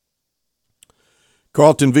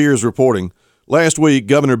Carlton Veers reporting. Last week,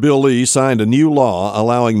 Governor Bill Lee signed a new law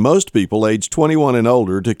allowing most people aged 21 and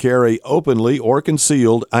older to carry openly or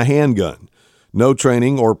concealed a handgun. No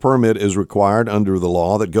training or permit is required under the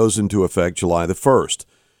law that goes into effect July the 1st.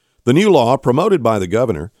 The new law, promoted by the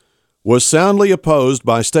governor, was soundly opposed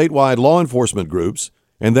by statewide law enforcement groups,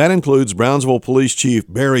 and that includes Brownsville Police Chief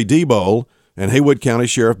Barry Diebold and Haywood County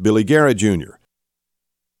Sheriff Billy Garrett, Jr.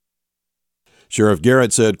 Sheriff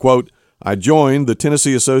Garrett said, quote, "I joined the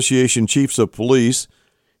Tennessee Association Chiefs of Police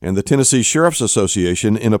and the Tennessee Sheriff's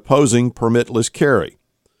Association in opposing permitless carry.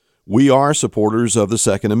 We are supporters of the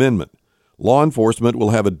Second Amendment. Law enforcement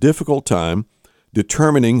will have a difficult time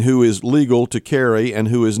determining who is legal to carry and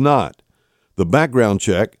who is not. The background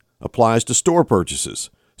check applies to store purchases.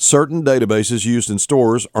 Certain databases used in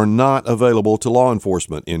stores are not available to law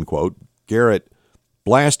enforcement," end quote. Garrett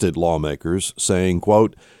blasted lawmakers, saying,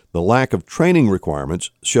 quote, "The lack of training requirements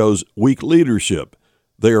shows weak leadership.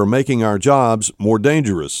 They are making our jobs more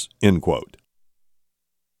dangerous," end quote.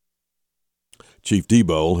 Chief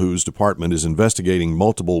Diebold, whose department is investigating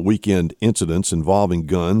multiple weekend incidents involving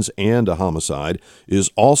guns and a homicide, is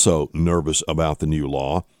also nervous about the new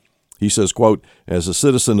law. He says, quote, "As a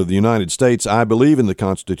citizen of the United States, I believe in the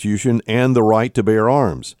Constitution and the right to bear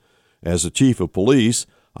arms. As a chief of police,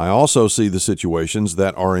 I also see the situations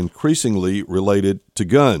that are increasingly related to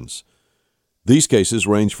guns. These cases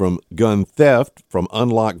range from gun theft from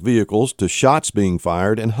unlocked vehicles to shots being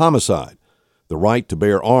fired and homicide. The right to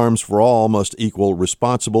bear arms for all must equal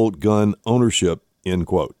responsible gun ownership," end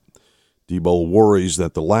quote. Diebold worries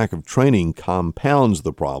that the lack of training compounds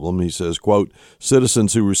the problem. He says, quote,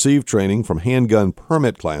 "Citizens who receive training from handgun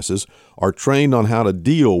permit classes are trained on how to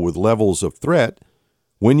deal with levels of threat,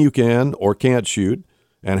 when you can or can't shoot,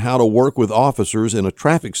 and how to work with officers in a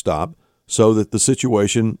traffic stop so that the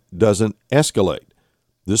situation doesn't escalate.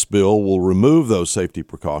 This bill will remove those safety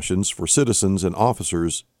precautions for citizens and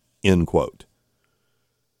officers," end quote.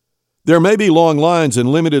 There may be long lines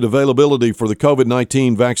and limited availability for the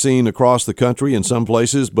COVID-19 vaccine across the country in some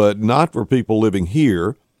places, but not for people living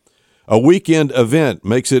here. A weekend event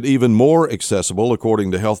makes it even more accessible,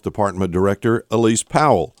 according to Health Department Director Elise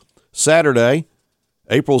Powell. Saturday,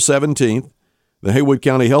 April 17th, the Haywood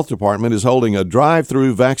County Health Department is holding a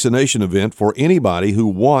drive-through vaccination event for anybody who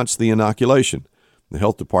wants the inoculation. The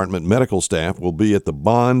Health Department medical staff will be at the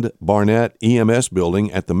Bond Barnett EMS building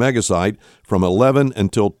at the megasite from 11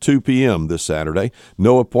 until 2 p.m. this Saturday.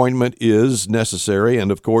 No appointment is necessary, and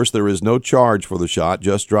of course there is no charge for the shot,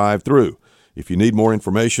 just drive through. If you need more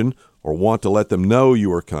information or want to let them know you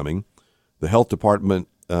are coming, the Health Department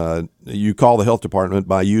you call the Health Department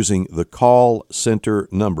by using the call center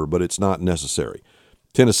number, but it's not necessary.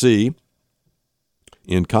 Tennessee,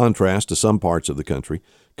 in contrast to some parts of the country,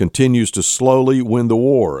 continues to slowly win the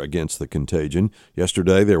war against the contagion.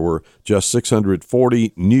 Yesterday, there were just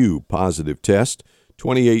 640 new positive tests,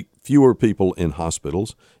 28 fewer people in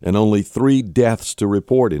hospitals, and only 3 deaths to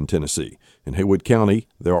report in Tennessee. In Haywood County,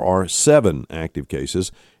 there are 7 active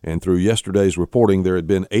cases, and through yesterday's reporting, there had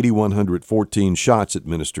been 8,114 shots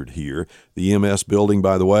administered here. The EMS building,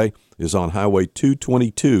 by the way, is on Highway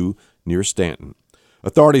 222 near Stanton.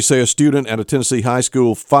 Authorities say a student at a Tennessee high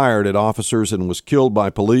school fired at officers and was killed by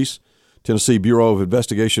police. Tennessee Bureau of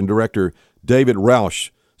Investigation Director David Roush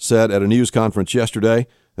said at a news conference yesterday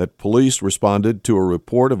that police responded to a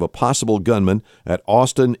report of a possible gunman at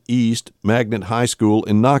Austin East Magnet High School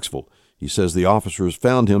in Knoxville. He says the officers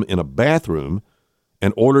found him in a bathroom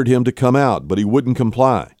and ordered him to come out, but he wouldn't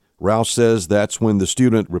comply. Roush says that's when the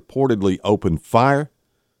student reportedly opened fire.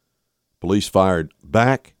 Police fired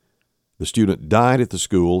back. The student died at the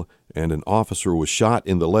school, and an officer was shot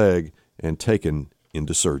in the leg and taken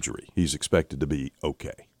into surgery. He's expected to be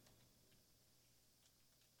okay.